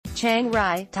Chiang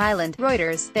Rai, Thailand.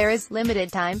 Reuters, there is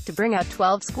limited time to bring out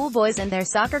 12 schoolboys and their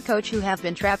soccer coach who have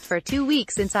been trapped for 2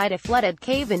 weeks inside a flooded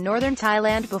cave in northern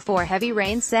Thailand before heavy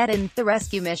rain set in, the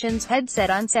rescue mission's head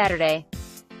said on Saturday.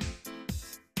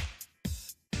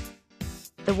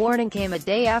 The warning came a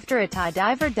day after a Thai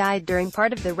diver died during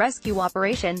part of the rescue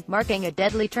operation, marking a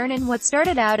deadly turn in what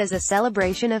started out as a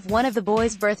celebration of one of the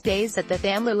boys' birthdays at the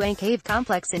Tham Luang Cave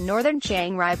complex in northern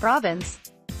Chiang Rai province.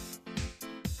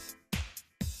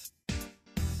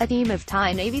 A team of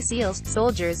Thai Navy SEALs,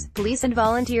 soldiers, police and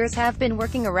volunteers have been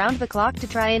working around the clock to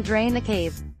try and drain the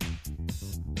cave.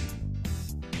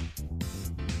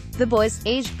 The boys,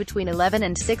 aged between 11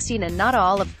 and 16 and not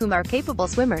all of whom are capable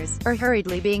swimmers, are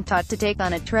hurriedly being taught to take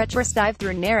on a treacherous dive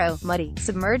through narrow, muddy,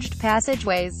 submerged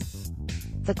passageways.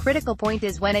 The critical point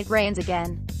is when it rains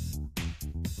again.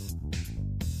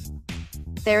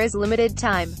 There is limited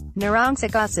time, Narong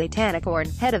Sakase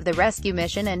Tanakorn, head of the rescue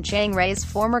mission and Chiang Rai's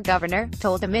former governor,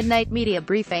 told a midnight media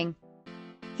briefing.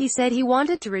 He said he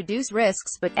wanted to reduce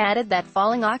risks but added that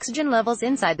falling oxygen levels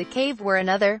inside the cave were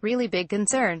another, really big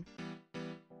concern.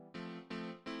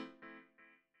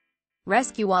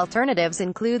 Rescue alternatives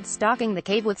include stocking the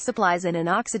cave with supplies and an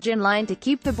oxygen line to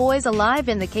keep the boys alive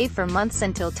in the cave for months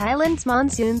until Thailand's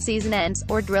monsoon season ends,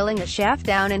 or drilling a shaft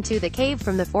down into the cave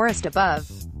from the forest above.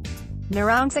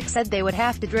 Narongsak said they would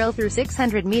have to drill through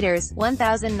 600 meters,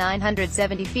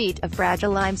 1,970 feet, of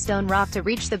fragile limestone rock to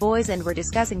reach the boys and were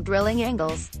discussing drilling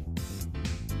angles.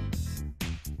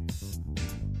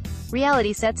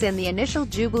 Reality sets in. The initial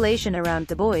jubilation around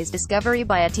the boys' discovery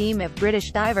by a team of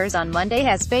British divers on Monday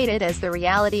has faded as the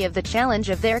reality of the challenge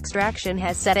of their extraction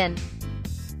has set in.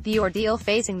 The ordeal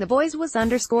facing the boys was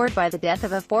underscored by the death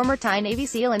of a former Thai Navy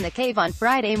SEAL in the cave on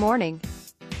Friday morning.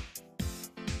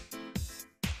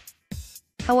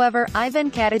 However, Ivan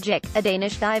Katajic, a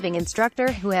Danish diving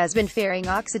instructor who has been ferrying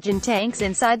oxygen tanks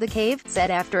inside the cave,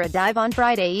 said after a dive on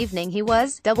Friday evening he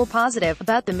was double positive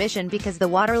about the mission because the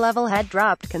water level had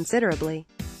dropped considerably.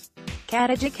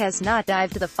 Katajic has not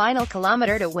dived the final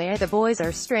kilometer to where the boys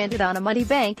are stranded on a muddy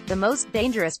bank, the most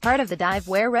dangerous part of the dive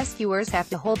where rescuers have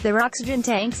to hold their oxygen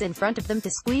tanks in front of them to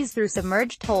squeeze through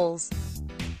submerged holes.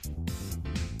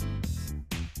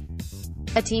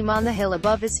 A team on the hill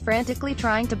above is frantically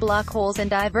trying to block holes and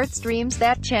divert streams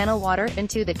that channel water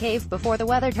into the cave before the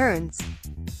weather turns.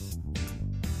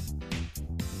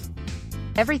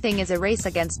 Everything is a race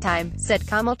against time, said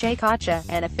Kamal Chaikacha,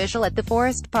 an official at the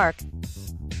forest park.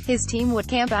 His team would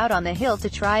camp out on the hill to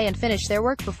try and finish their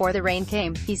work before the rain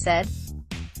came, he said.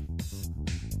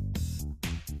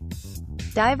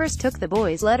 Divers took the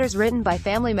boys' letters written by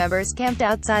family members camped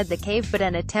outside the cave, but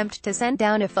an attempt to send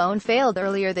down a phone failed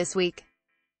earlier this week.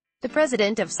 The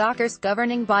president of soccer's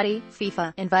governing body,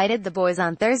 FIFA, invited the boys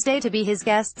on Thursday to be his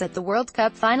guests at the World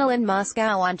Cup final in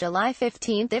Moscow on July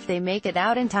 15 if they make it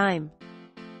out in time.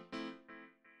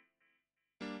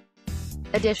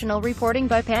 Additional reporting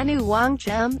by Panu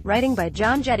Wangchum, writing by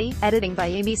John Jetty, editing by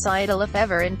Amy Seidel. If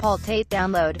ever in Paul Tate.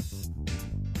 Download.